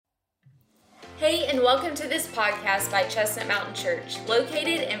Hey, and welcome to this podcast by Chestnut Mountain Church,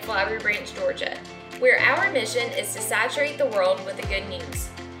 located in Flowery Branch, Georgia, where our mission is to saturate the world with the good news.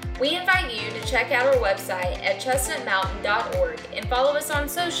 We invite you to check out our website at chestnutmountain.org and follow us on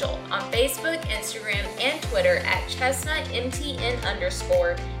social on Facebook, Instagram, and Twitter at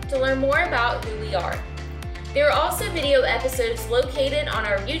chestnutmtn_ to learn more about who we are. There are also video episodes located on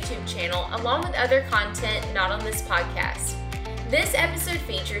our YouTube channel along with other content not on this podcast. This episode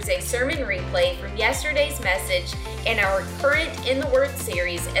features a sermon replay from yesterday's message and our current In the Word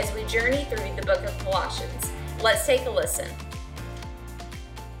series as we journey through the book of Colossians. Let's take a listen.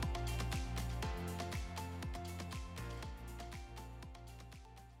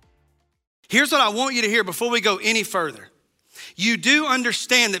 Here's what I want you to hear before we go any further. You do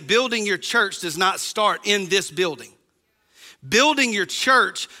understand that building your church does not start in this building. Building your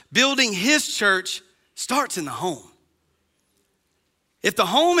church, building His church, starts in the home. If the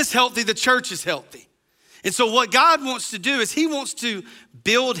home is healthy, the church is healthy. And so what God wants to do is He wants to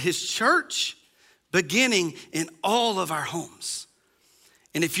build His church beginning in all of our homes.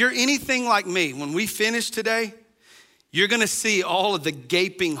 And if you're anything like me, when we finish today, you're gonna see all of the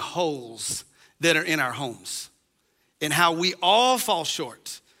gaping holes that are in our homes and how we all fall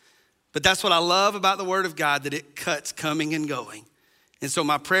short. But that's what I love about the Word of God, that it cuts coming and going. And so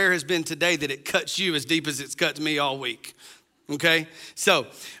my prayer has been today that it cuts you as deep as it's cut me all week. Okay,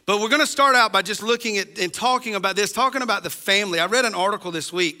 but we're gonna start out by just looking at and talking about this, talking about the family. I read an article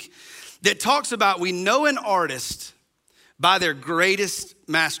this week that talks about we know an artist by their greatest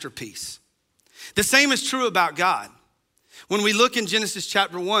masterpiece. The same is true about God. When we look in Genesis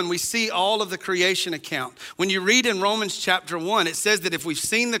chapter 1, we see all of the creation account. When you read in Romans chapter 1, it says that if we've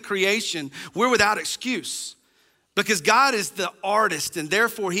seen the creation, we're without excuse. Because God is the artist, and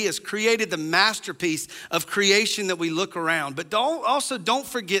therefore He has created the masterpiece of creation that we look around. But don't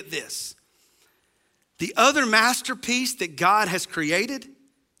forget this. The other masterpiece that God has created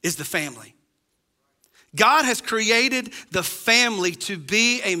is the family. God has created the family to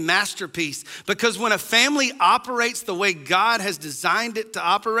be a masterpiece, because when a family operates the way God has designed it to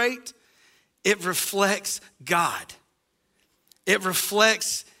operate, it reflects God. It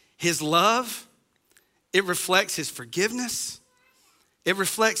reflects His love. It reflects His forgiveness. It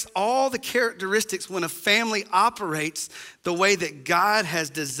reflects all the characteristics when a family operates the way that God has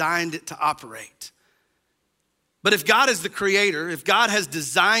designed it to operate. But if God is the creator, if God has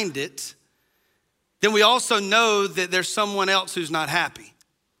designed it, then we also know that there's someone else who's not happy.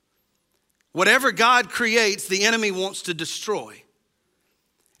 Whatever God creates, the enemy wants to destroy.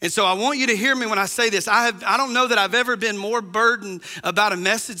 And so I want you to hear me when I say this. I don't know that I've ever been more burdened about a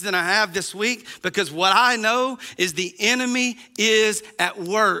message than I have this week, because what I know is the enemy is at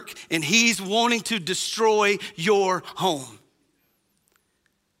work and he's wanting to destroy your home.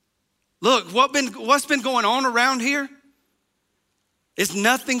 Look, what's been going on around here is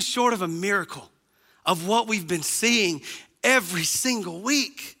nothing short of a miracle of what we've been seeing every single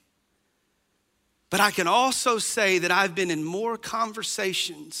week. But I can also say that I've been in more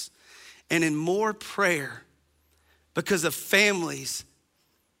conversations and in more prayer because of families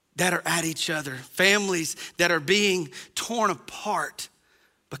that are at each other, families that are being torn apart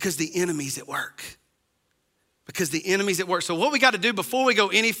because the enemy's at work. Because the enemy's at work. So what we got to do before we go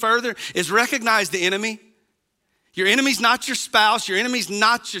any further is recognize the enemy. Your enemy's not your spouse. Your enemy's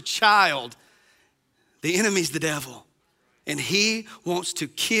not your child. The enemy's the devil. And he wants to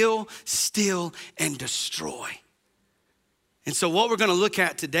kill, steal, and destroy. And so what we're going to look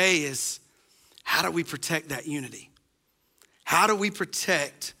at today is, how do we protect that unity? How do we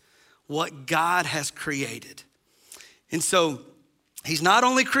protect what God has created? And so He's not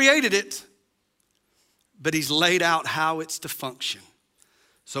only created it, but He's laid out how it's to function.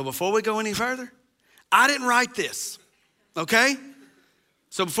 So before we go any further, I didn't write this, okay?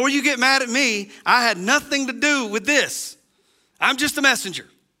 So before you get mad at me, I had nothing to do with this. I'm just a messenger,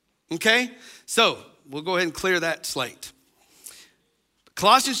 okay? So we'll go ahead and clear that slate.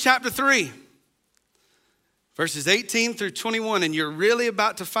 Colossians chapter 3, verses 18 through 21, and you're really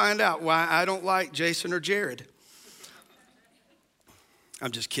about to find out why I don't like Jason or Jared.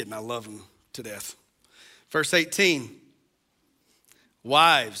 I'm just kidding, I love them to death. Verse 18,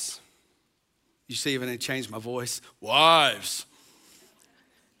 wives. You see if I didn't change my voice? Wives,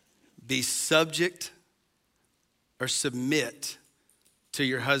 be subject or submit to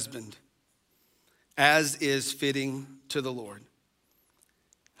your husband, as is fitting to the Lord.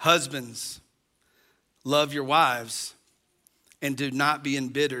 Husbands, love your wives and do not be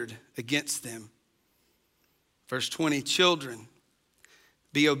embittered against them. Verse 20, children,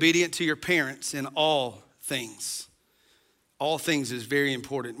 be obedient to your parents in all things. all things is very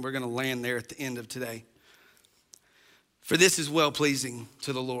important. We're going to land there at the end of today. For this is well-pleasing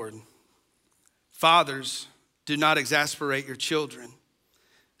to the Lord. Fathers, do not exasperate your children,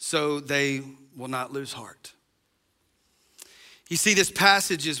 so they will not lose heart. You see, this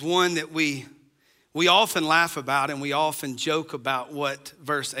passage is one that we often laugh about, and we often joke about what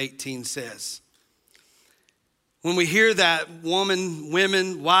verse 18 says. When we hear that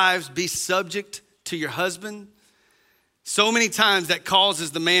women, wives, be subject to your husband, so many times that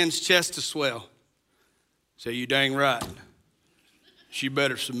causes the man's chest to swell. Say, you dang right. She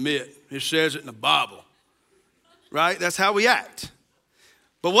better submit. It says it in the Bible. Right? That's how we act.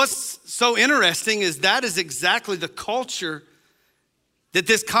 But what's so interesting is that is exactly the culture that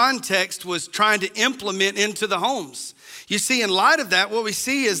this context was trying to implement into the homes. You see, in light of that, what we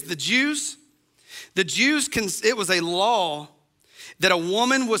see is the Jews, it was a law that a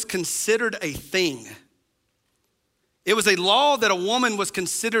woman was considered a thing. It was a law that a woman was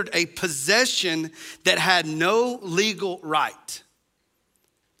considered a possession that had no legal right.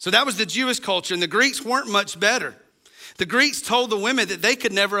 So that was the Jewish culture, and the Greeks weren't much better. The Greeks told the women that they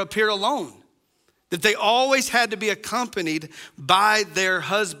could never appear alone, that they always had to be accompanied by their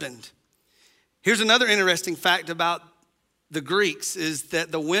husband. Here's another interesting fact about the Greeks is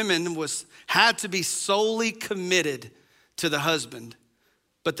that the women had to be solely committed to the husband,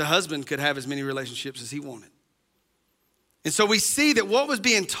 but the husband could have as many relationships as he wanted. And so we see that what was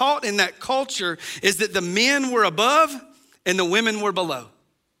being taught in that culture is that the men were above and the women were below.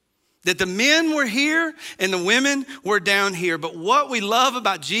 That the men were here and the women were down here. But what we love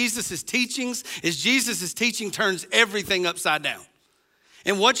about Jesus' teachings is Jesus' teaching turns everything upside down.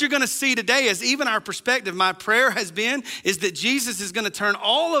 And what you're going to see today is even our perspective, my prayer has been, is that Jesus is going to turn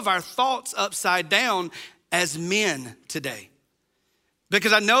all of our thoughts upside down as men today.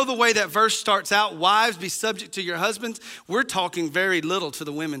 Because I know the way that verse starts out, wives, be subject to your husbands. We're talking very little to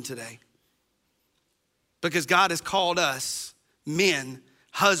the women today. Because God has called us, men,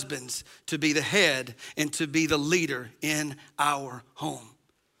 husbands, to be the head and to be the leader in our home.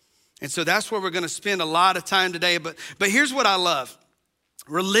 And so that's where we're going to spend a lot of time today. But here's what I love.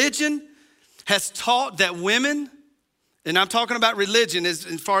 Religion has taught that women, and I'm talking about religion as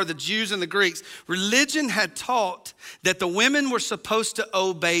far as the Jews and the Greeks, religion had taught that the women were supposed to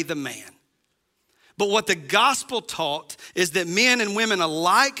obey the man. But what the gospel taught is that men and women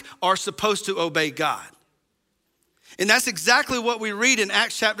alike are supposed to obey God. And that's exactly what we read in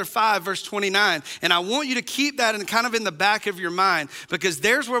Acts chapter 5, verse 29. And I want you to keep that kind of in the back of your mind, because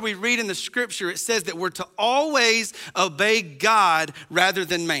there's where we read in the scripture, it says that we're to always obey God rather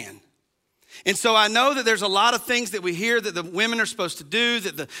than man. And so I know that there's a lot of things that we hear that the women are supposed to do,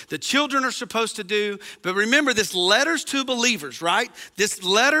 that the children are supposed to do. But remember, this letter's to believers, right? This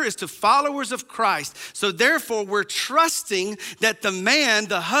letter is to followers of Christ. So therefore, we're trusting that the man,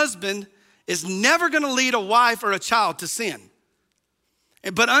 the husband, is never going to lead a wife or a child to sin.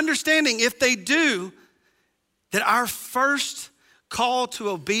 But understanding if they do, that our first call to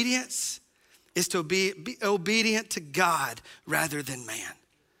obedience is to be obedient to God rather than man.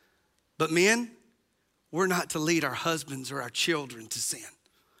 But men, we're not to lead our husbands or our children to sin.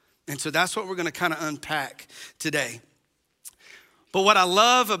 And so that's what we're going to kind of unpack today. But what I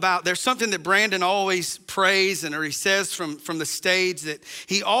love about, there's something that Brandon always prays or he says from the stage, that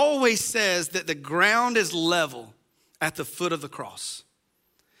he always says that the ground is level at the foot of the cross.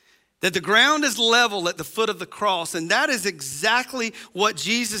 That the ground is level at the foot of the cross. And that is exactly what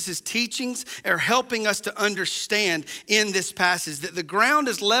Jesus' teachings are helping us to understand in this passage. That the ground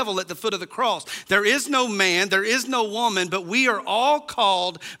is level at the foot of the cross. There is no man, there is no woman, but we are all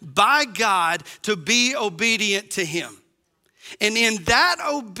called by God to be obedient to him. And in that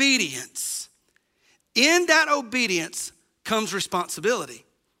obedience comes responsibility.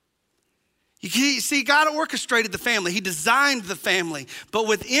 You see, God orchestrated the family. He designed the family. But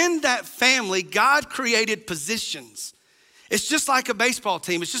within that family, God created positions. It's just like a baseball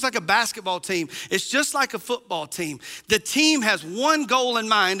team. It's just like a basketball team. It's just like a football team. The team has one goal in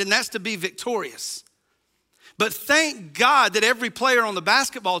mind, and that's to be victorious. But thank God that every player on the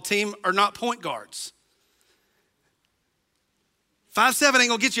basketball team are not point guards. 5'7" ain't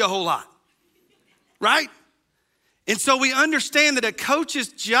gonna get you a whole lot, right? And so we understand that a coach's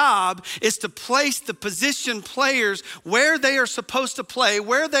job is to place the position players where they are supposed to play,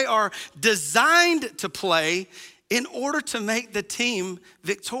 where they are designed to play, in order to make the team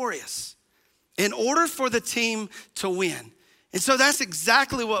victorious, in order for the team to win. And so that's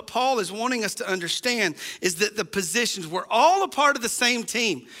exactly what Paul is wanting us to understand, is that the positions, we're all a part of the same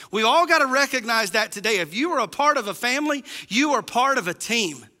team. We all got to recognize that today. If you are a part of a family, you are part of a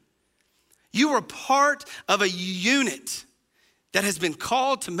team. You are part of a unit. that has been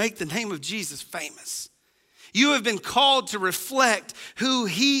called to make the name of Jesus famous. You have been called to reflect who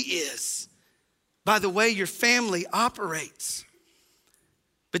he is by the way your family operates.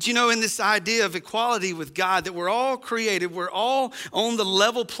 But you know, in this idea of equality with God, that we're all created, we're all on the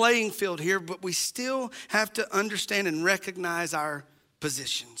level playing field here, but we still have to understand and recognize our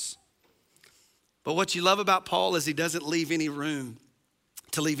positions. But what you love about Paul is he doesn't leave any room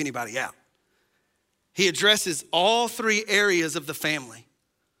to leave anybody out. He addresses all three areas of the family.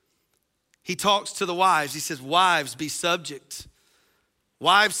 He talks to the wives. He says, wives, be subject.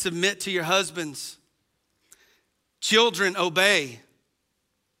 Wives, submit to your husbands. Children, obey.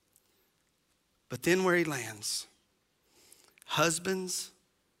 But then where he lands, husbands,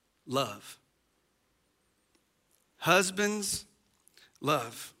 love. Husbands,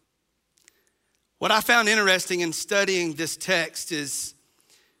 love. What I found interesting in studying this text is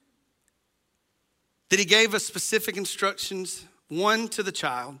that he gave us specific instructions, one to the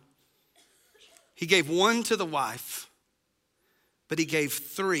child, he gave one to the wife, but he gave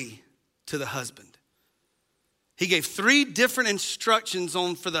three to the husband. He gave three different instructions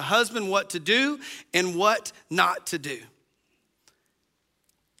on for the husband what to do and what not to do.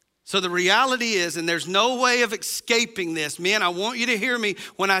 So the reality is, and there's no way of escaping this, men, I want you to hear me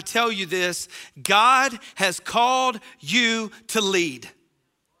when I tell you this, God has called you to lead.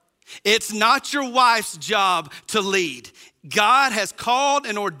 It's not your wife's job to lead. God has called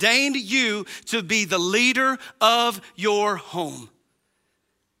and ordained you to be the leader of your home.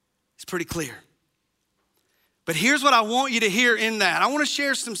 It's pretty clear. But here's what I want you to hear in that. I want to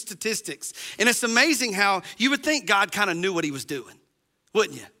share some statistics. And it's amazing how you would think God kind of knew what he was doing,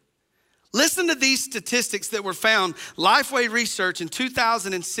 wouldn't you? Listen to these statistics that were found, Lifeway Research in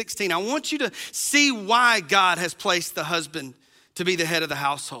 2016. I want you to see why God has placed the husband to be the head of the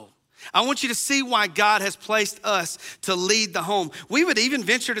household. I want you to see why God has placed us to lead the home. We would even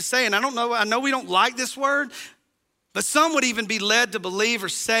venture to say, and I know we don't like this word, but some would even be led to believe or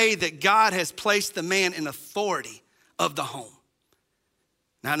say that God has placed the man in authority of the home.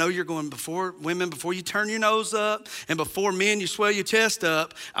 Now, I know you're going, before you turn your nose up, and before men, you swell your chest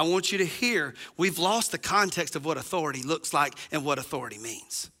up, I want you to hear, we've lost the context of what authority looks like and what authority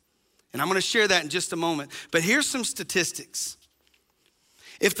means. And I'm going to share that in just a moment. But here's some statistics.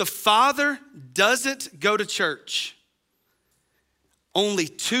 If the father doesn't go to church, only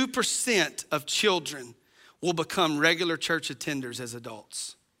 2% of children will become regular church attenders as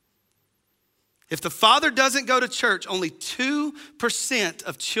adults. If the father doesn't go to church, only 2%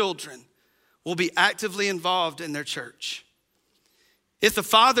 of children will be actively involved in their church. If the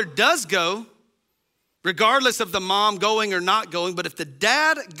father does go, regardless of the mom going or not going, but if the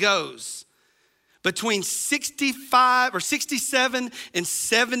dad goes, between 67 and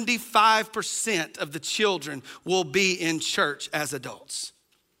 75% of the children will be in church as adults.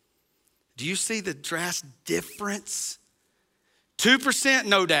 Do you see the drastic difference? 2%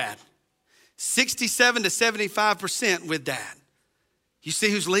 no dad. 67 to 75% with dad. You see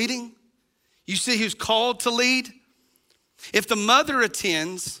who's leading? You see who's called to lead? If the mother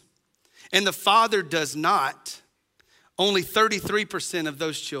attends and the father does not, only 33% of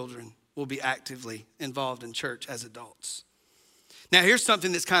those children will be actively involved in church as adults. Now, here's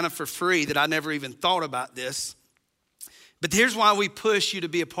something that's kind of for free that I never even thought about this. But here's why we push you to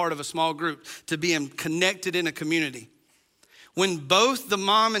be a part of a small group, to be connected in a community. When both the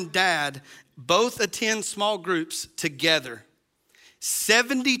mom and dad both attend small groups together,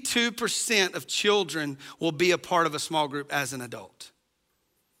 72% of children will be a part of a small group as an adult.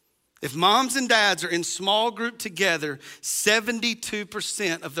 If moms and dads are in small group together,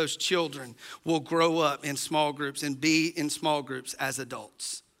 72% of those children will grow up in small groups and be in small groups as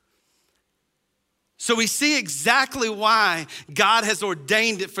adults. So we see exactly why God has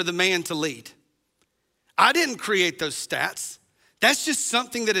ordained it for the man to lead. I didn't create those stats. That's just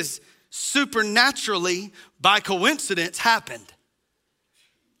something that is supernaturally, by coincidence, happened.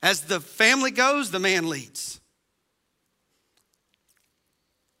 As the family goes, the man leads.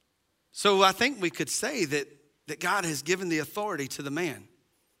 So I think we could say that God has given the authority to the man.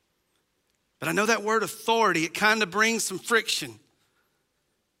 But I know that word authority, it kind of brings some friction.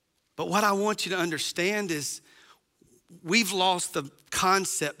 But what I want you to understand is we've lost the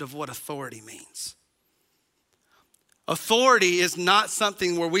concept of what authority means. Authority is not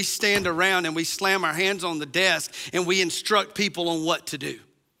something where we stand around and we slam our hands on the desk and we instruct people on what to do.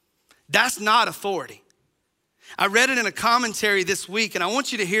 That's not authority. I read it in a commentary this week, and I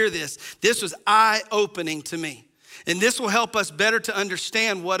want you to hear this. This was eye-opening to me. And this will help us better to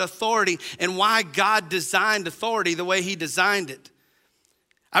understand what authority and why God designed authority the way he designed it.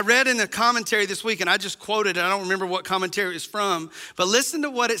 I read in a commentary this week, and I just quoted it. I don't remember what commentary it's from, but listen to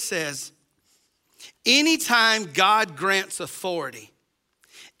what it says. Anytime God grants authority,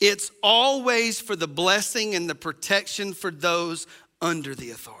 it's always for the blessing and the protection for those under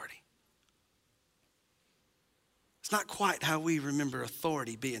the authority. It's not quite how we remember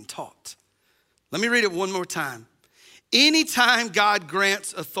authority being taught. Let me read it one more time. Anytime God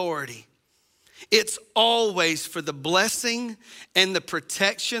grants authority, it's always for the blessing and the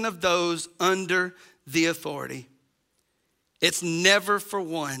protection of those under the authority. It's never for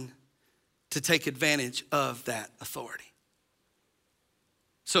one to take advantage of that authority.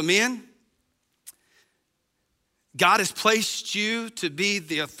 So men, God has placed you to be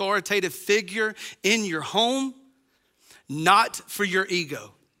the authoritative figure in your home, not for your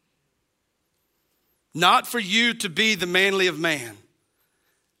ego, not for you to be the manly of man,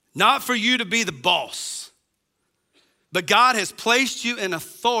 not for you to be the boss, but God has placed you in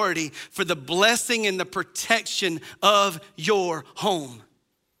authority for the blessing and the protection of your home.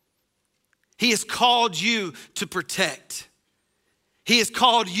 He has called you to protect. He has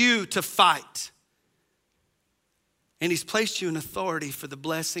called you to fight. And he's placed you in authority for the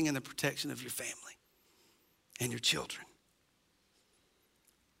blessing and the protection of your family and your children.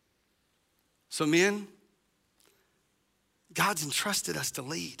 So men, God's entrusted us to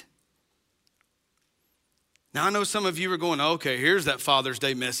lead. Now I know some of you are going, okay, here's that Father's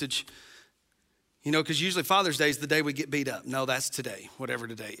Day message. You know, because usually Father's Day is the day we get beat up. No, that's today, whatever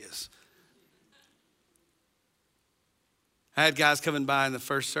today is. I had guys coming by in the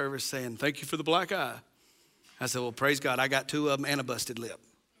first service saying, thank you for the black eye. I said, well, praise God, I got 2 of them and a busted lip.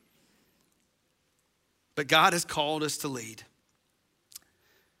 But God has called us to lead.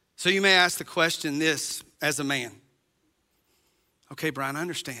 So you may ask the question this as a man. Okay, Brian, I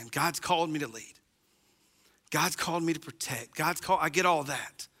understand. God's called me to lead. God's called me to protect. I get all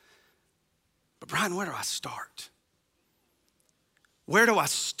that. But Brian, where do I start? Where do I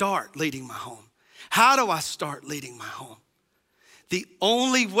start leading my home? How do I start leading my home? The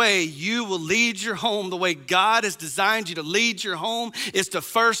only way you will lead your home the way God has designed you to lead your home is to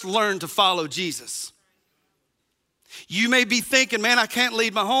first learn to follow Jesus. You may be thinking, man, I can't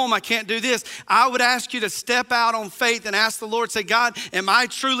lead my home. I can't do this. I would ask you to step out on faith and ask the Lord, say, God, am I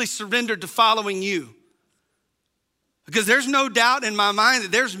truly surrendered to following you? Because there's no doubt in my mind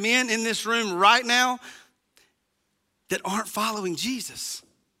that there's men in this room right now that aren't following Jesus,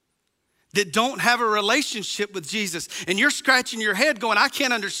 that don't have a relationship with Jesus. And you're scratching your head going, I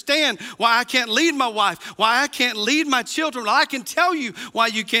can't understand why I can't lead my wife, why I can't lead my children. Well, I can tell you why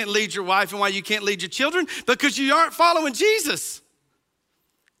you can't lead your wife and why you can't lead your children, because you aren't following Jesus.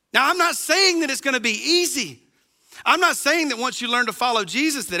 Now, I'm not saying that it's going to be easy. I'm not saying that once you learn to follow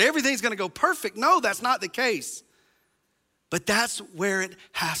Jesus that everything's going to go perfect. No, that's not the case. But that's where it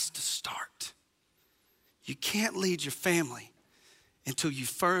has to start. You can't lead your family until you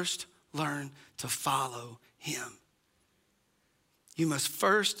first learn to follow him. You must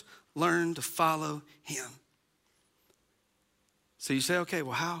first learn to follow him. So you say, okay,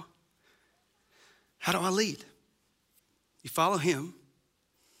 well, how do I lead? You follow him,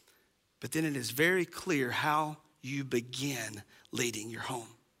 but then it is very clear how you begin leading your home.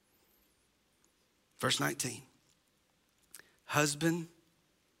 Verse 19. Husband,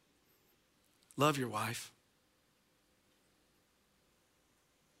 love your wife.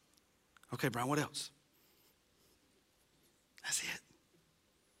 Okay, Brian, what else? That's it.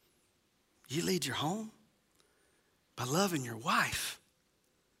 You lead your home by loving your wife.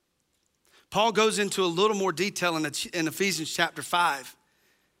 Paul goes into a little more detail in Ephesians chapter 5.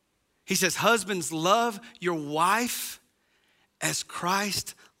 He says, husbands, love your wife as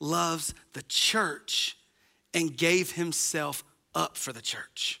Christ loves the church and gave himself up for the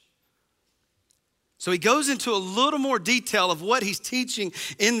church. So he goes into a little more detail of what he's teaching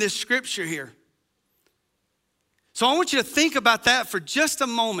in this scripture here. So I want you to think about that for just a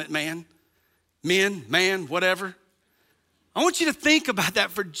moment, man. Men, man, whatever. I want you to think about that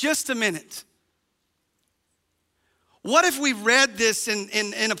for just a minute. What if we read this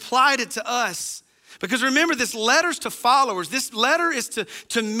and applied it to us? Because remember, this letter's to followers. This letter is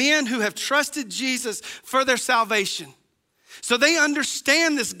to men who have trusted Jesus for their salvation. So they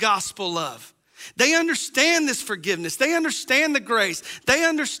understand this gospel love. They understand this forgiveness. They understand the grace. They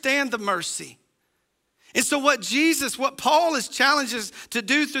understand the mercy. And so what Paul is challenged us to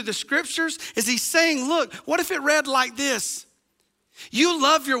do through the scriptures is he's saying, look, what if it read like this? You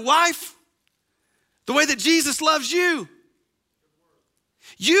love your wife the way that Jesus loves you.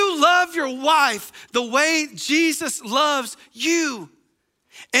 You love your wife the way Jesus loves you.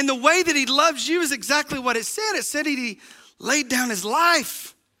 And the way that he loves you is exactly what it said. It said he laid down his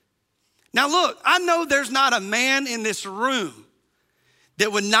life Now look, I know there's not a man in this room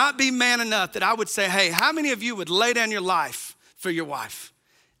that would not be man enough that I would say, hey, how many of you would lay down your life for your wife?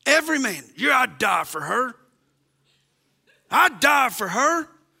 Every man, yeah, I'd die for her. I'd die for her.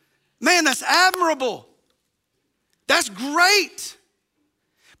 Man, that's admirable. That's great.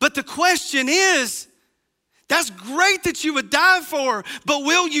 But the question is, that's great that you would die for her, but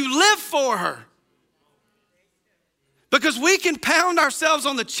will you live for her? Because we can pound ourselves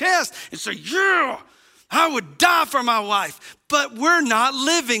on the chest and say, yeah, I would die for my wife, but we're not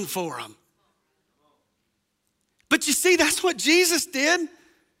living for them. But you see, that's what Jesus did.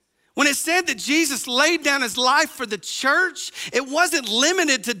 When it said that Jesus laid down his life for the church, it wasn't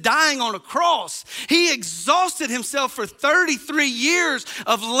limited to dying on a cross. He exhausted himself for 33 years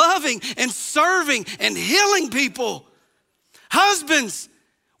of loving and serving and healing people. Husbands,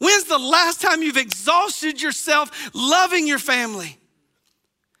 when's the last time you've exhausted yourself loving your family?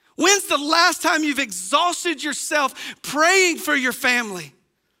 When's the last time you've exhausted yourself praying for your family?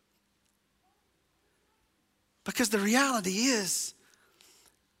 Because the reality is,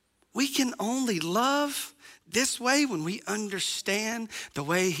 we can only love this way when we understand the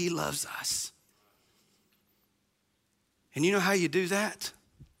way he loves us. And you know how you do that?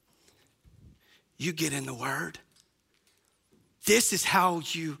 You get in the Word. This is how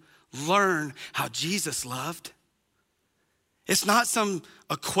you learn how Jesus loved. It's not some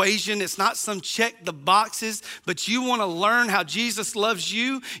equation. It's not some check the boxes, but you want to learn how Jesus loves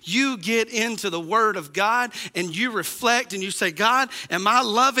you. You get into the Word of God and you reflect and you say, God, am I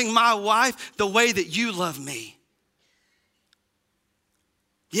loving my wife the way that you love me?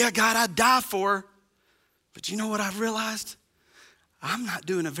 Yeah, God, I'd die for her. But you know what I've realized? I'm not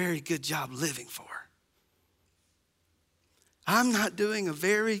doing a very good job living for her. I'm not doing a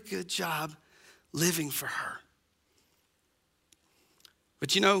very good job living for her.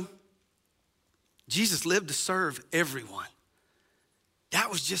 But you know, Jesus lived to serve everyone.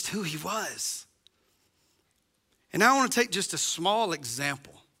 That was just who he was. And I want to take just a small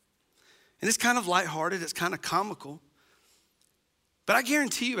example. And it's kind of lighthearted, it's kind of comical. But I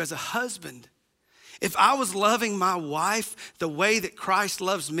guarantee you, as a husband, if I was loving my wife the way that Christ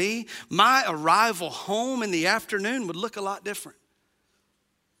loves me, my arrival home in the afternoon would look a lot different.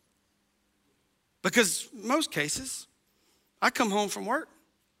 Because most cases, I come home from work.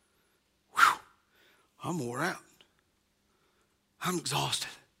 Whew, I'm wore out. I'm exhausted.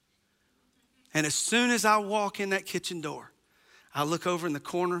 And as soon as I walk in that kitchen door, I look over in the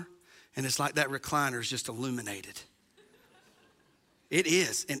corner and it's like that recliner is just illuminated. It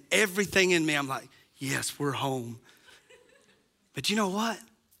is. And everything in me, I'm like, yes, we're home. But you know what?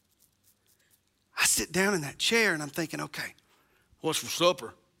 I sit down in that chair and I'm thinking, okay, what's for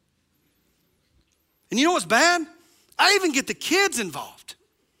supper? And you know what's bad? I even get the kids involved.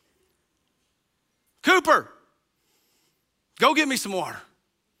 Cooper, go get me some water.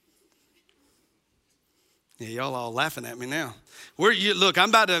 Yeah, y'all all laughing at me now. Look,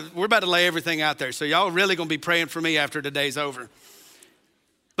 we're about to lay everything out there. So y'all really gonna be praying for me after today's over.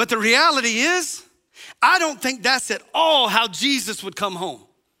 But the reality is, I don't think that's at all how Jesus would come home.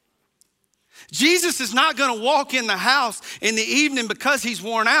 Jesus is not gonna walk in the house in the evening because he's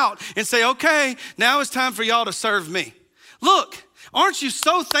worn out and say, okay, now it's time for y'all to serve me. Look, aren't you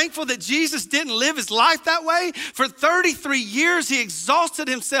so thankful that Jesus didn't live his life that way? For 33 years, he exhausted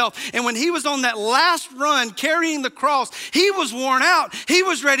himself. And when he was on that last run carrying the cross, he was worn out. He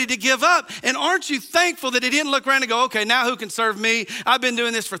was ready to give up. And aren't you thankful that he didn't look around and go, okay, now who can serve me? I've been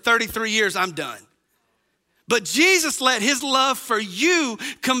doing this for 33 years, I'm done. But Jesus let his love for you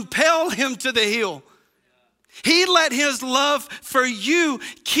compel him to the hill. He let his love for you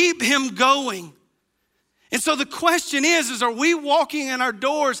keep him going. And so the question is are we walking in our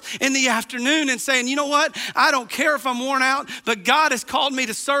doors in the afternoon and saying, you know what? I don't care if I'm worn out, but God has called me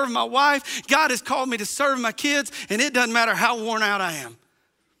to serve my wife. God has called me to serve my kids, and it doesn't matter how worn out I am.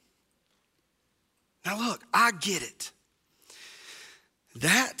 Now look, I get it.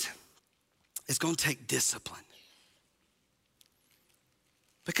 That is going to take discipline.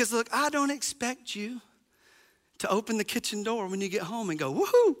 Because look, I don't expect you to open the kitchen door when you get home and go,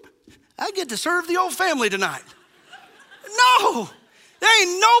 woohoo, I get to serve the old family tonight. No, there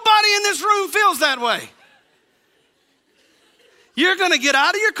ain't nobody in this room feels that way. You're gonna get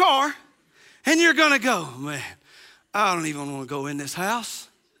out of your car and you're gonna go, man, I don't even wanna go in this house.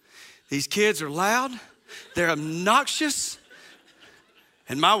 These kids are loud, they're obnoxious,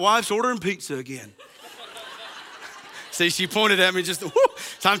 and my wife's ordering pizza again. See, she pointed at me just, whoo.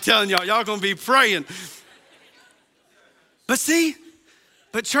 So I'm telling y'all gonna be praying. But see,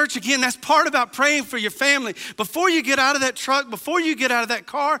 But church, again, that's part about praying for your family. Before you get out of that truck, before you get out of that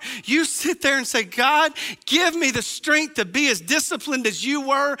car, you sit there and say, God, give me the strength to be as disciplined as you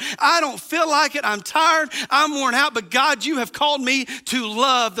were. I don't feel like it. I'm tired. I'm worn out. But God, you have called me to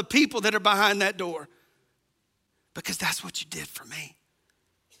love the people that are behind that door. Because that's what you did for me.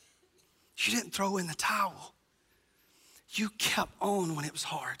 You didn't throw in the towel. You kept on when it was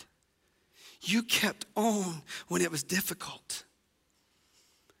hard. You kept on when it was difficult.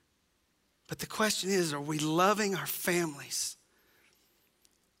 But the question is, are we loving our families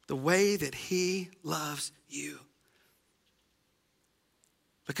the way that he loves you?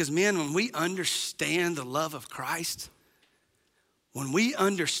 Because men, when we understand the love of Christ, when we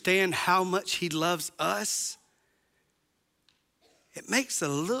understand how much he loves us, it makes it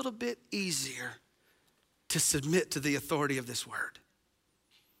a little bit easier to submit to the authority of this word.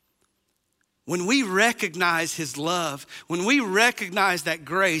 When we recognize his love, when we recognize that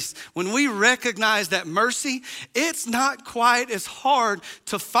grace, when we recognize that mercy, it's not quite as hard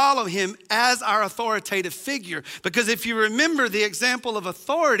to follow him as our authoritative figure. Because if you remember the example of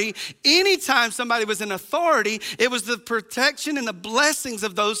authority, anytime somebody was in authority, it was the protection and the blessings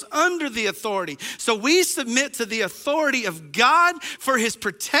of those under the authority. So we submit to the authority of God for his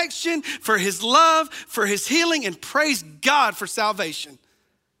protection, for his love, for his healing, and praise God for salvation.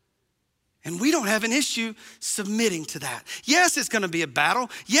 And we don't have an issue submitting to that. Yes, it's going to be a battle.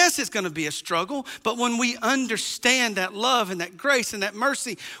 Yes, it's going to be a struggle. But when we understand that love and that grace and that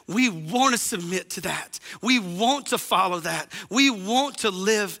mercy, we want to submit to that. We want to follow that. We want to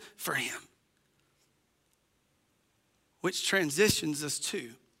live for him. Which transitions us to,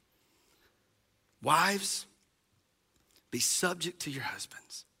 wives, be subject to your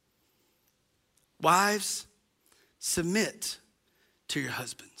husbands. Wives, submit to your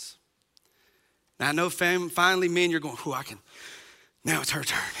husbands. Now, I know finally, men, you're going, now it's her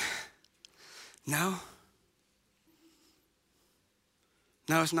turn. No,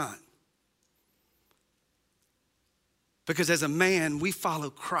 it's not. Because as a man, we follow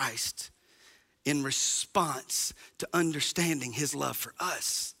Christ in response to understanding his love for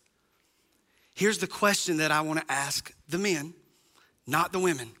us. Here's the question that I want to ask the men, not the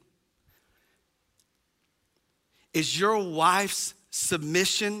women. Is your wife's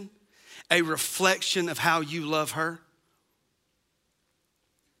submission a reflection of how you love her?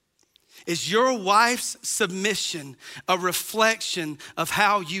 Is your wife's submission a reflection of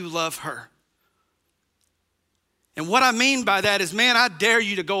how you love her? And what I mean by that is, man, I dare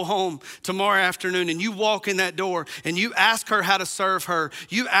you to go home tomorrow afternoon and you walk in that door and you ask her how to serve her.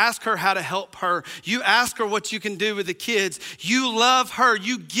 You ask her how to help her. You ask her what you can do with the kids. You love her.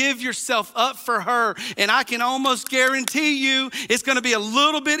 You give yourself up for her. And I can almost guarantee you it's going to be a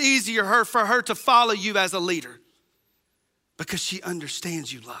little bit easier for her to follow you as a leader because she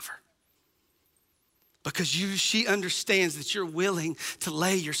understands you love her. Because she understands that you're willing to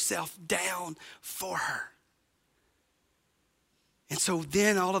lay yourself down for her. And so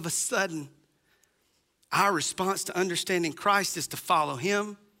then all of a sudden, our response to understanding Christ is to follow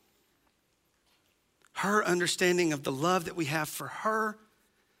him. Her understanding of the love that we have for her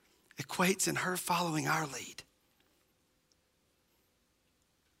equates in her following our lead.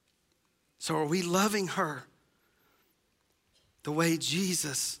 So are we loving her the way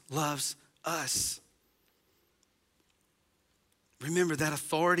Jesus loves us? Remember that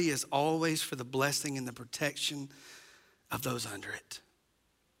authority is always for the blessing and the protection of those under it.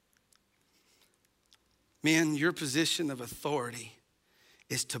 Men, your position of authority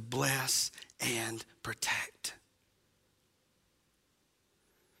is to bless and protect.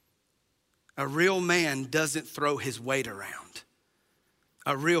 A real man doesn't throw his weight around.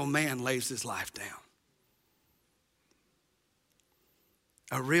 A real man lays his life down.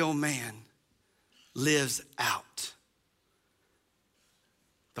 A real man lives out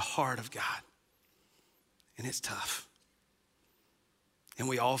the heart of God. And it's tough. And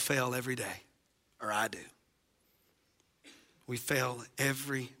we all fail every day, or I do. We fail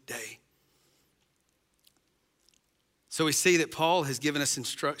every day. So we see that Paul has given us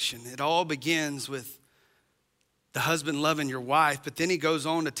instruction. It all begins with the husband loving your wife, but then he goes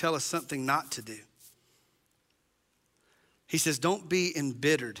on to tell us something not to do. He says, don't be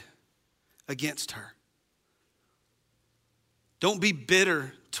embittered against her. Don't be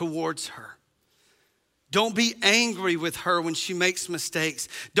bitter towards her. Don't be angry with her when she makes mistakes.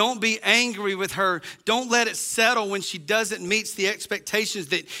 Don't be angry with her. Don't let it settle when she doesn't meet the expectations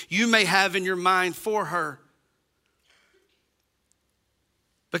that you may have in your mind for her.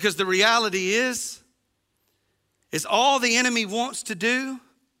 Because the reality is all the enemy wants to do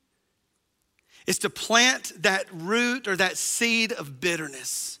is to plant that root or that seed of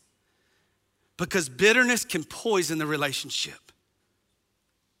bitterness, because bitterness can poison the relationship.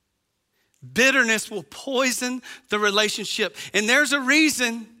 Bitterness will poison the relationship. And there's a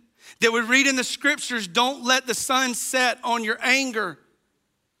reason that we read in the scriptures, don't let the sun set on your anger.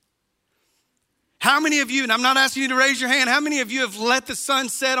 How many of you, and I'm not asking you to raise your hand, how many of you have let the sun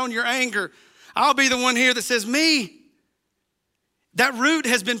set on your anger? I'll be the one here that says, me. That root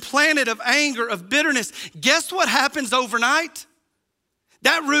has been planted of anger, of bitterness. Guess what happens overnight?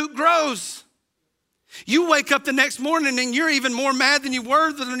 That root grows. You wake up the next morning and you're even more mad than you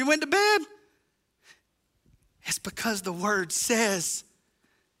were when you went to bed. It's because the word says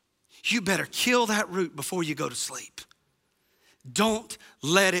you better kill that root before you go to sleep. Don't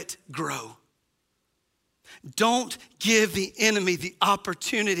let it grow. Don't give the enemy the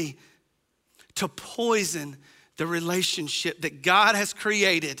opportunity to poison the relationship that God has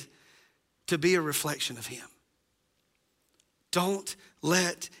created to be a reflection of him. Don't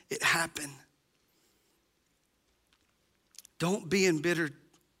let it happen. Don't be embittered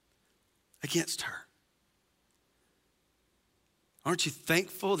against her. Aren't you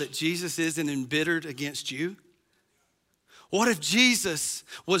thankful that Jesus isn't embittered against you? What if Jesus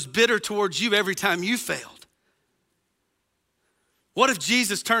was bitter towards you every time you failed? What if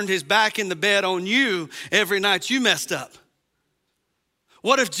Jesus turned his back in the bed on you every night you messed up?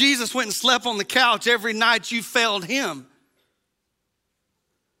 What if Jesus went and slept on the couch every night you failed him?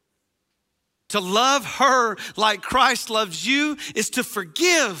 To love her like Christ loves you is to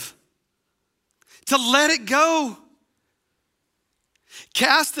forgive, to let it go.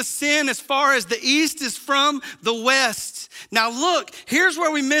 Cast the sin as far as the east is from the west. Now look, here's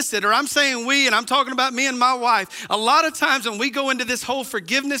where we miss it, or I'm saying we, and I'm talking about me and my wife. A lot of times when we go into this whole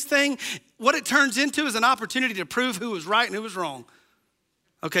forgiveness thing, what it turns into is an opportunity to prove who was right and who was wrong.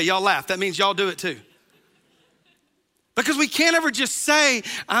 Okay, y'all laugh. That means y'all do it too. Because we can't ever just say,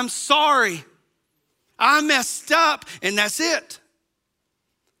 I'm sorry, I messed up, and that's it.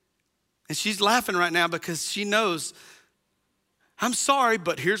 And she's laughing right now because she knows, I'm sorry,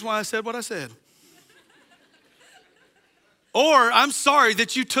 but here's why I said what I said. Or I'm sorry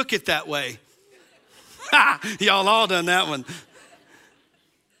that you took it that way. Y'all all done that one.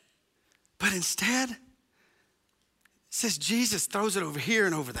 But instead, it says Jesus throws it over here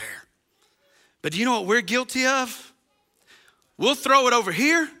and over there. But do you know what we're guilty of? We'll throw it over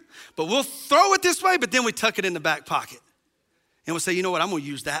here, but we'll throw it this way, but then we tuck it in the back pocket. And we'll say, you know what, I'm gonna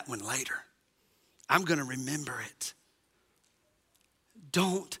use that one later. I'm gonna remember it.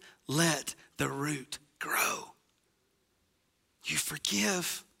 Don't let the root grow. You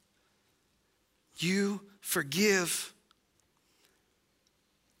forgive. You forgive.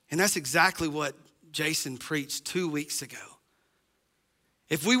 And that's exactly what Jason preached 2 weeks ago.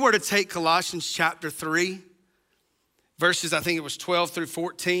 If we were to take Colossians chapter 3, verses, I think it was 12 through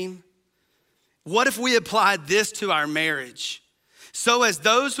 14, what if we applied this to our marriage? So as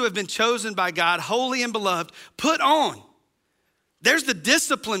those who have been chosen by God, holy and beloved, put on. There's the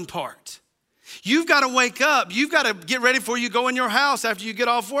discipline part. You've got to wake up. You've got to get ready before you go in your house after you get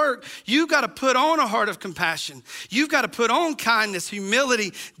off work. You've got to put on a heart of compassion. You've got to put on kindness,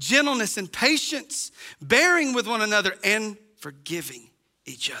 humility, gentleness, and patience, bearing with one another and forgiving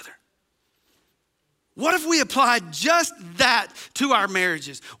each other. What if we applied just that to our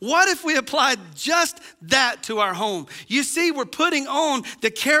marriages? What if we applied just that to our home? You see, we're putting on the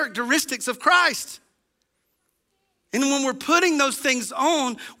characteristics of Christ. And when we're putting those things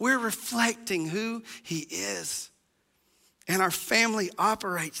on, we're reflecting who he is. And our family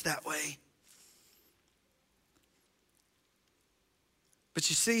operates that way. But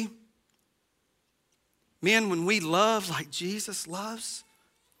you see, men, when we love like Jesus loves,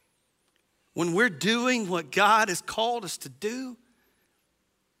 when we're doing what God has called us to do,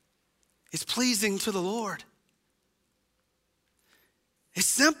 it's pleasing to the Lord. It's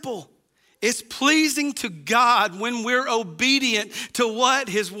simple. It's pleasing to God when we're obedient to what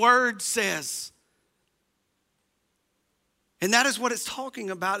his word says. And that is what it's talking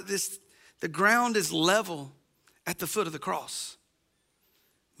about. The ground is level at the foot of the cross.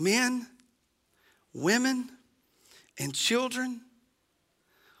 Men, women, and children,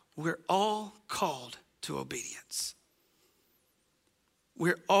 we're all called to obedience.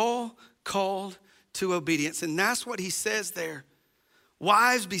 We're all called to obedience. And that's what he says there.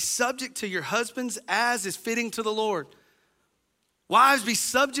 Wives, be subject to your husbands as is fitting to the Lord. Wives, be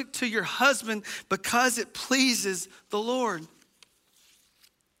subject to your husband because it pleases the Lord.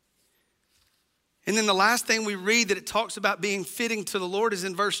 And then the last thing we read that it talks about being fitting to the Lord is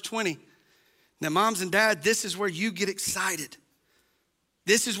in verse 20. Now, moms and dad, this is where you get excited.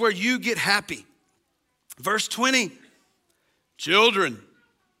 This is where you get happy. Verse 20, children,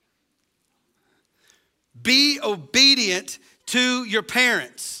 be obedient to your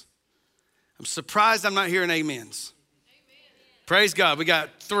parents. I'm surprised I'm not hearing amens. Amen. Praise God, we got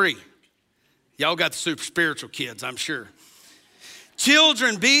 3. Y'all got the super spiritual kids, I'm sure.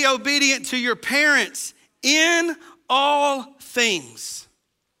 Children, be obedient to your parents in all things.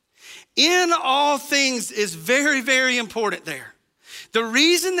 In all things is very, very important there. The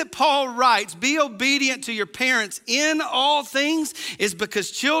reason that Paul writes, be obedient to your parents in all things, is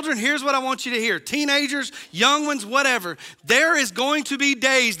because children, here's what I want you to hear. Teenagers, young ones, whatever. There is going to be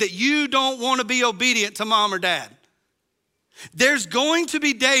days that you don't want to be obedient to mom or dad. There's going to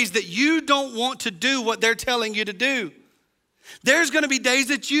be days that you don't want to do what they're telling you to do. There's going to be days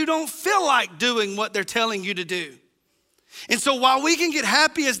that you don't feel like doing what they're telling you to do. And so while we can get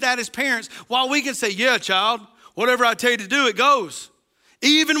happy as that as parents, while we can say, yeah, child, whatever I tell you to do, it goes.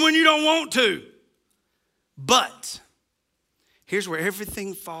 Even when you don't want to. But here's where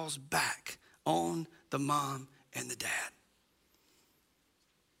everything falls back on the mom and the dad.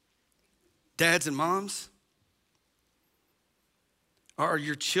 Dads and moms, are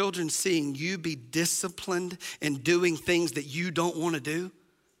your children seeing you be disciplined in doing things that you don't want to do?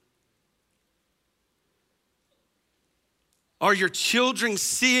 Are your children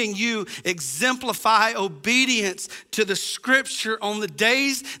seeing you exemplify obedience to the scripture on the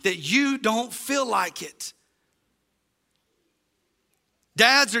days that you don't feel like it?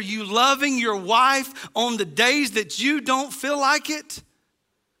 Dads, are you loving your wife on the days that you don't feel like it?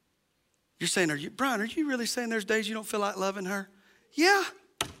 You're saying, Brian, are you really saying there's days you don't feel like loving her? Yeah.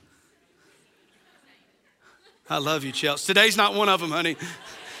 I love you, Chelsea. Today's not one of them, honey.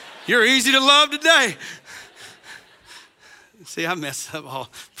 You're easy to love today. See, I messed up all.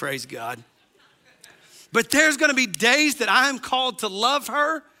 Praise God. But there's going to be days that I'm called to love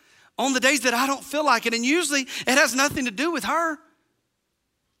her on the days that I don't feel like it. And usually it has nothing to do with her.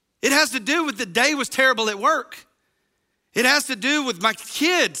 It has to do with the day was terrible at work. It has to do with my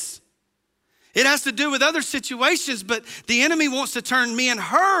kids. It has to do with other situations, but the enemy wants to turn me and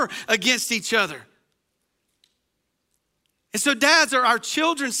her against each other. And so dads, are our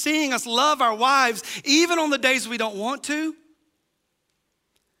children seeing us love our wives even on the days we don't want to?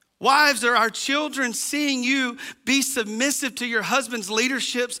 Wives, are our children seeing you be submissive to your husband's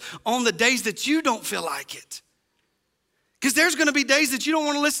leaderships on the days that you don't feel like it? Because there's going to be days that you don't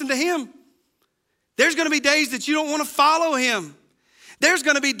want to listen to him. There's going to be days that you don't want to follow him. There's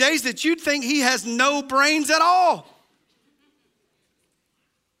going to be days that you think he has no brains at all.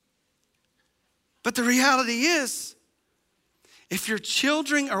 But the reality is, if your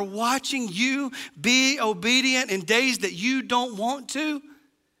children are watching you be obedient in days that you don't want to,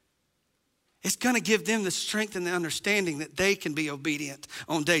 it's going to give them the strength and the understanding that they can be obedient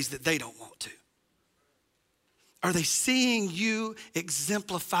on days that they don't want to. Are they seeing you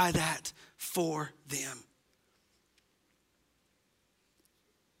exemplify that for them?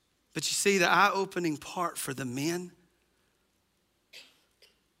 But you see, the eye-opening part for the men,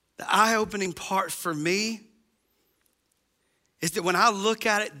 the eye-opening part for me is that when I look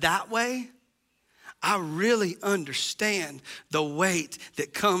at it that way, I really understand the weight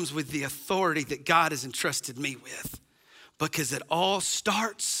that comes with the authority that God has entrusted me with. Because it all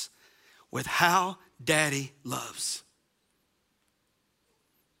starts with how Daddy loves.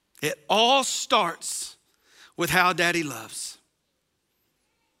 It all starts with how Daddy loves.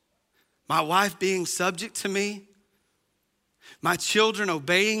 My wife being subject to me, my children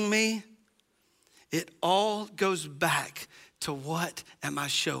obeying me, it all goes back to what am I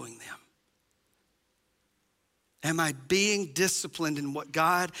showing them? Am I being disciplined in what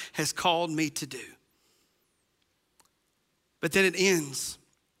God has called me to do? But then it ends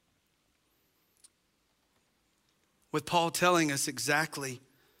with Paul telling us exactly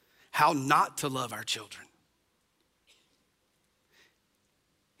how not to love our children.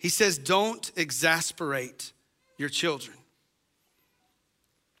 He says, don't exasperate your children.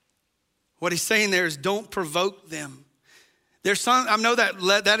 What he's saying there is don't provoke them. There's some, I know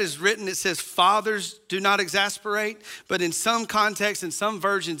that is written, it says fathers do not exasperate, but in some contexts, in some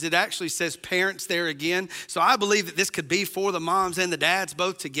versions, it actually says parents there again. So I believe that this could be for the moms and the dads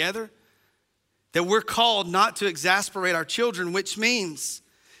both together, that we're called not to exasperate our children, which means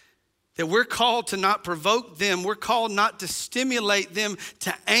that we're called to not provoke them. We're called not to stimulate them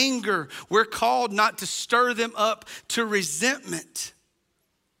to anger. We're called not to stir them up to resentment.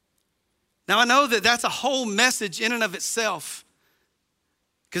 Now, I know that that's a whole message in and of itself.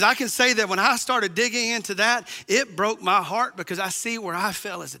 Because I can say that when I started digging into that, it broke my heart because I see where I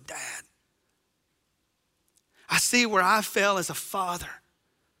fell as a dad. I see where I fell as a father.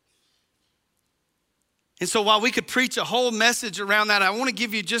 And so while we could preach a whole message around that, I want to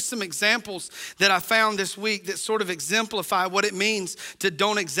give you just some examples that I found this week that sort of exemplify what it means to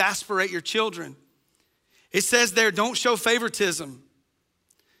don't exasperate your children. It says there, don't show favoritism.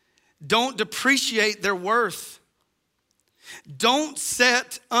 Don't depreciate their worth. Don't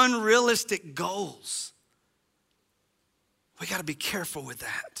set unrealistic goals. We got to be careful with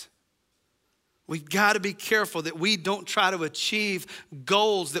that. We've got to be careful that we don't try to achieve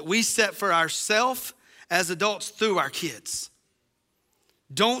goals that we set for ourselves as adults through our kids.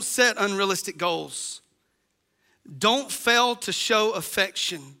 Don't set unrealistic goals. Don't fail to show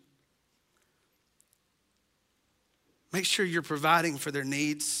affection. Make sure you're providing for their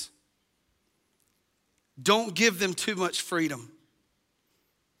needs. Don't give them too much freedom.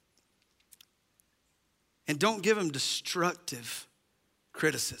 And don't give them destructive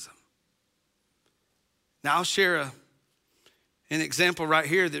criticism. Now, I'll share an example right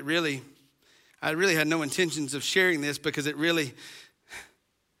here that I really had no intentions of sharing this because it really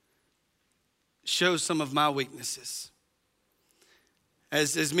shows some of my weaknesses.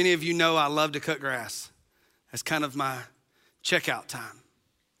 As many of you know, I love to cut grass. That's kind of my checkout time.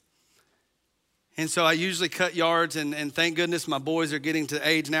 And so I usually cut yards, and thank goodness my boys are getting to the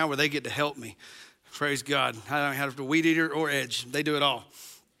age now where they get to help me. Praise God. I don't have to weed eater or edge. They do it all.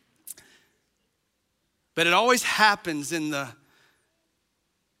 But it always happens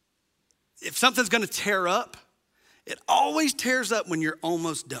if something's going to tear up, it always tears up when you're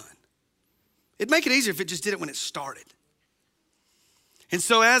almost done. It'd make it easier if it just did it when it started. And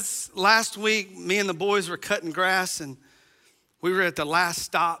so as last week, me and the boys were cutting grass, and we were at the last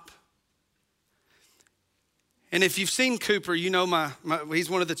stop. And if you've seen Cooper, you know he's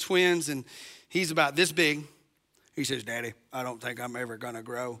one of the twins, and he's about this big. He says, "Daddy, I don't think I'm ever going to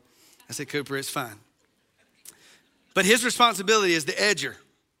grow." I said, "Cooper, it's fine." But his responsibility is the edger.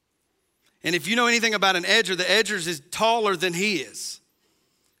 And if you know anything about an edger, the edger is taller than he is.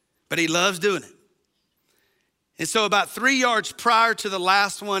 But he loves doing it. And so about 3 yards prior to the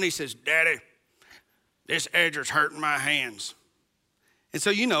last one, he says, "Daddy, this edger's hurting my hands." And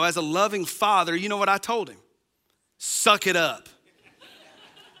so, as a loving father, you know what I told him? Suck it up.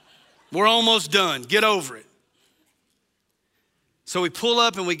 We're almost done. Get over it. So we pull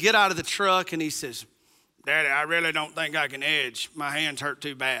up and we get out of the truck, and he says, "Daddy, I really don't think I can edge. My hands hurt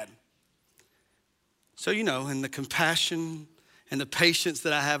too bad." So, in the compassion and the patience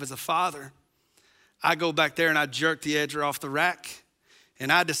that I have as a father, I go back there and I jerk the edger off the rack,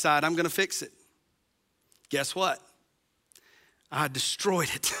 and I decide I'm going to fix it. Guess what? I destroyed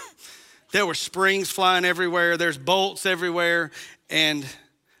it. There were springs flying everywhere. There's bolts everywhere. And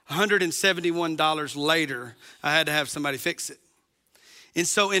 $171 later, I had to have somebody fix it. And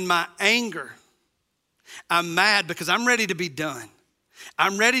so in my anger, I'm mad because I'm ready to be done.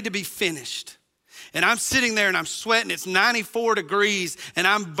 I'm ready to be finished. And I'm sitting there and I'm sweating. It's 94 degrees and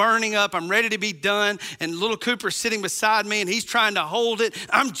I'm burning up. I'm ready to be done. And little Cooper's sitting beside me and he's trying to hold it.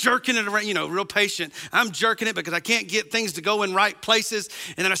 I'm jerking it around, real patient. I'm jerking it because I can't get things to go in right places.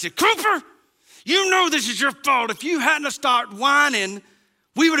 And then I said, "Cooper, you know this is your fault. If you hadn't started whining,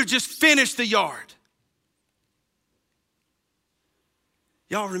 we would have just finished the yard."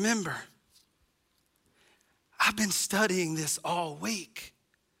 Y'all remember, I've been studying this all week.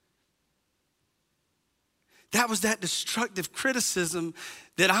 That was that destructive criticism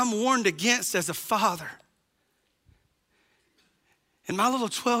that I'm warned against as a father. And my little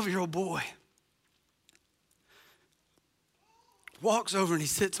 12-year-old boy walks over and he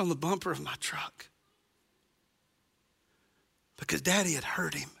sits on the bumper of my truck because Daddy had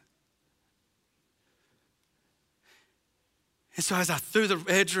hurt him. And so as I threw the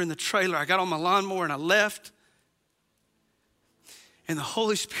edger in the trailer, I got on my lawnmower and I left. And the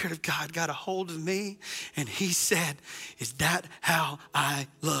Holy Spirit of God got a hold of me and he said, "Is that how I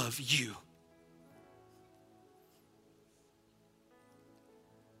love you?"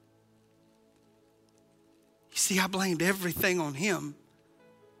 You see, I blamed everything on him.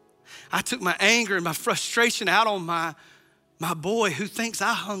 I took my anger and my frustration out on my boy who thinks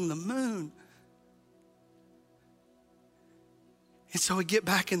I hung the moon. And so we get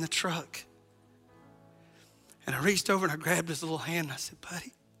back in the truck. And I reached over and I grabbed his little hand and I said,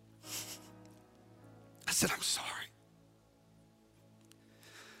 "Buddy," I said, "I'm sorry.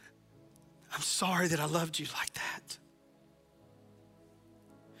 I'm sorry that I loved you like that.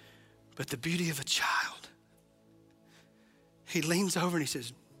 But the beauty of a child," he leans over and he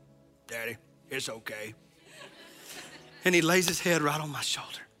says, "Daddy, it's okay." And he lays his head right on my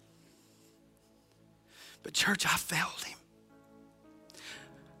shoulder. But church, I failed him.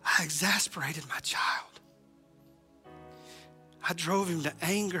 I exasperated my child. I drove him to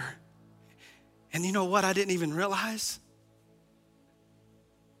anger And you know what I didn't even realize?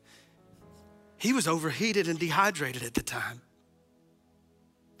 He was overheated and dehydrated at the time.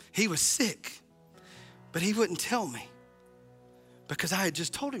 He was sick, but he wouldn't tell me because I had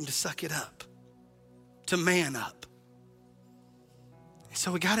just told him to suck it up, to man up. And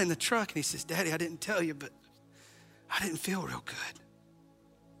so we got in the truck and he says, Daddy, I didn't tell you, but I didn't feel real good.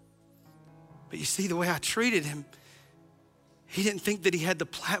 But you see, the way I treated him, he didn't think that he had the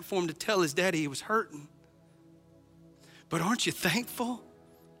platform to tell his daddy he was hurting. But aren't you thankful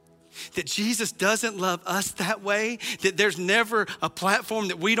that Jesus doesn't love us that way? That there's never a platform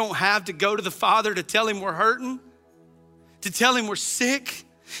that we don't have to go to the Father to tell him we're hurting, to tell him we're sick,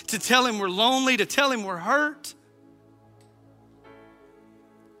 to tell him we're lonely, to tell him we're hurt.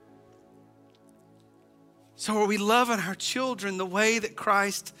 So are we loving our children the way that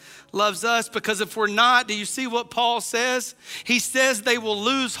Christ loves us? Because if we're not, do you see what Paul says? He says they will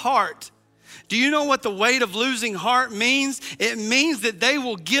lose heart. Do you know what the weight of losing heart means? It means that they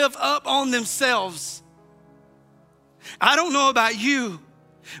will give up on themselves. I don't know about you,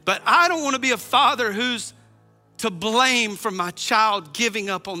 but I don't want to be a father who's to blame for my child giving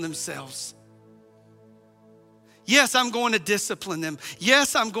up on themselves. Yes, I'm going to discipline them.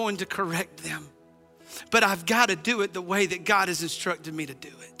 Yes, I'm going to correct them. But I've got to do it the way that God has instructed me to do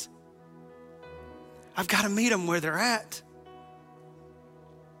it. I've got to meet them where they're at.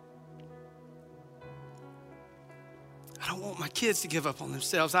 I don't want my kids to give up on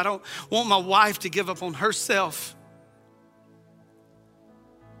themselves. I don't want my wife to give up on herself.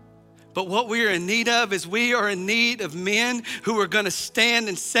 But what we are in need of is we are in need of men who are going to stand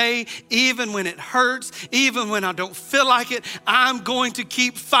and say, even when it hurts, even when I don't feel like it, I'm going to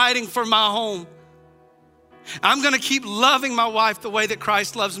keep fighting for my home. I'm going to keep loving my wife the way that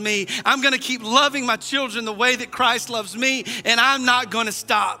Christ loves me. I'm going to keep loving my children the way that Christ loves me, and I'm not going to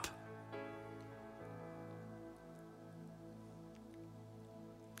stop.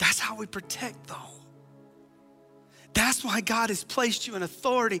 That's how we protect the home. That's why God has placed you in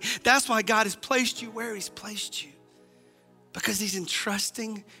authority. That's why God has placed you where he's placed you. Because he's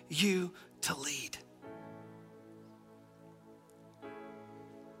entrusting you to lead.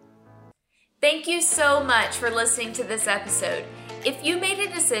 Thank you so much for listening to this episode. If you made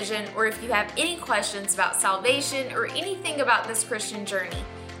a decision or if you have any questions about salvation or anything about this Christian journey,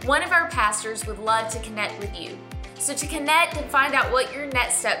 one of our pastors would love to connect with you. So to connect and find out what your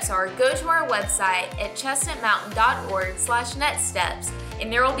next steps are, go to our website at chestnutmountain.org/nextsteps,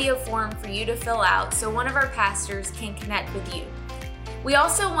 and there will be a form for you to fill out so one of our pastors can connect with you. We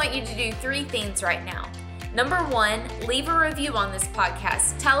also want you to do 3 things right now. Number 1, leave a review on this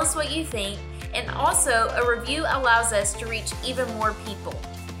podcast. Tell us what you think. And also, a review allows us to reach even more people.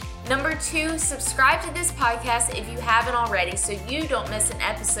 Number 2, subscribe to this podcast if you haven't already so you don't miss an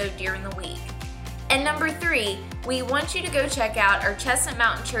episode during the week. And number 3, we want you to go check out our Chestnut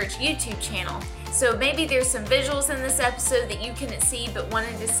Mountain Church YouTube channel. So maybe there's some visuals in this episode that you couldn't see but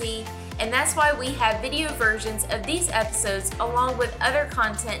wanted to see. And that's why we have video versions of these episodes along with other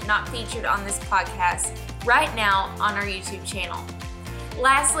content not featured on this podcast right now on our YouTube channel.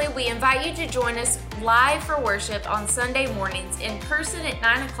 Lastly, we invite you to join us live for worship on Sunday mornings in person at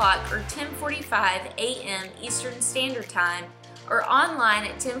 9 o'clock or 10:45 a.m. Eastern Standard Time, or online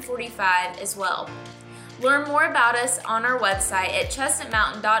at 10:45 as well. Learn more about us on our website at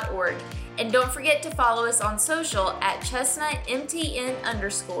chestnutmountain.org, and don't forget to follow us on social at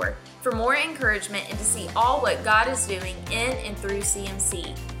chestnutmtn_ for more encouragement and to see all what God is doing in and through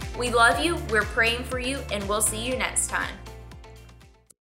CMC. We love you, we're praying for you, and we'll see you next time.